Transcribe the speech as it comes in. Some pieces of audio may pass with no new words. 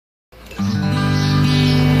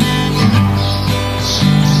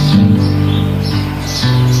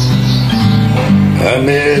I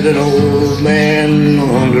met an old man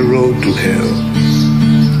on the road to hell.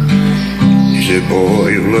 He said, boy,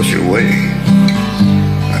 you've lost your way,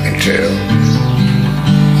 I can tell.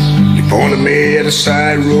 He pointed me at a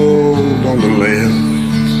side road on the left.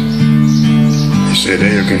 He said,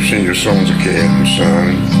 hey, you can sing your songs again,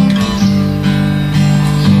 son,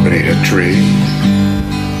 beneath a tree.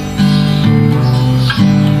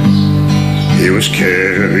 He was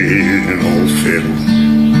carrying an old fiddle,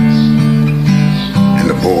 and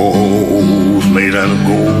the bow's made out of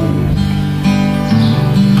gold.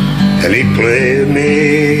 And he played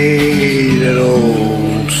me that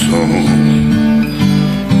old song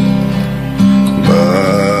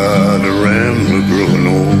by the rambler growing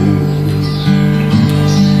old.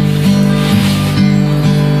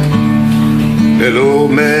 That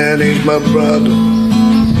old man, he's my brother.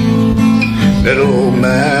 That old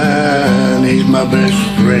man, he's my best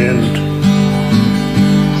friend.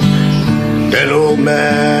 That old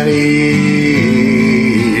man, he's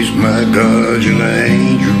my guardian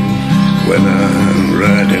angel when I'm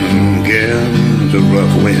riding against the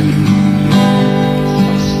rough wind.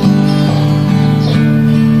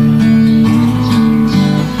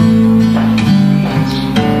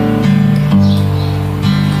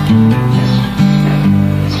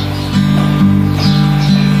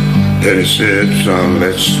 Then he said, son,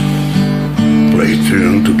 let's play a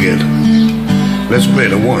tune together. Let's play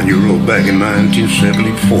the one you wrote back in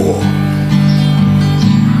 1974.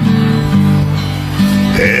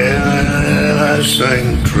 And I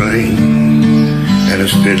sang Train, and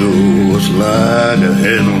his fiddle was like a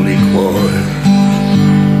heavenly choir.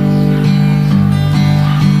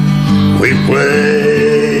 We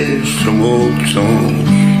played some old songs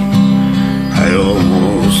I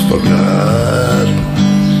almost forgot.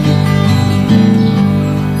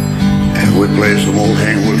 We played some old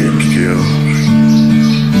Hank Williams tunes.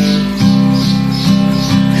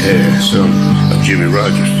 Yeah, some of Jimmy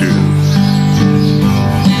Rogers too.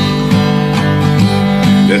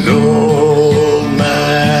 That old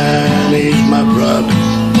man, he's my brother.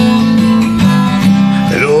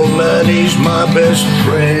 That old man, he's my best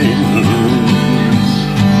friend.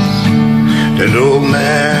 That old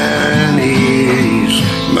man, he's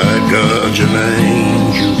my guardian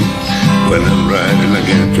angel when I'm riding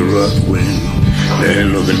against the rough wind. Then he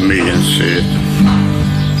looked at me and said,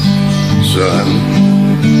 son,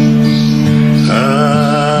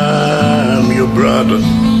 I'm your brother.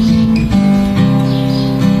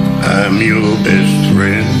 I'm your best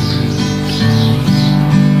friend.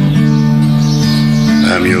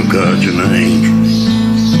 I'm your guardian angel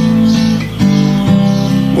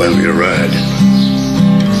when we're riding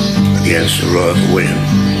against the rough wind.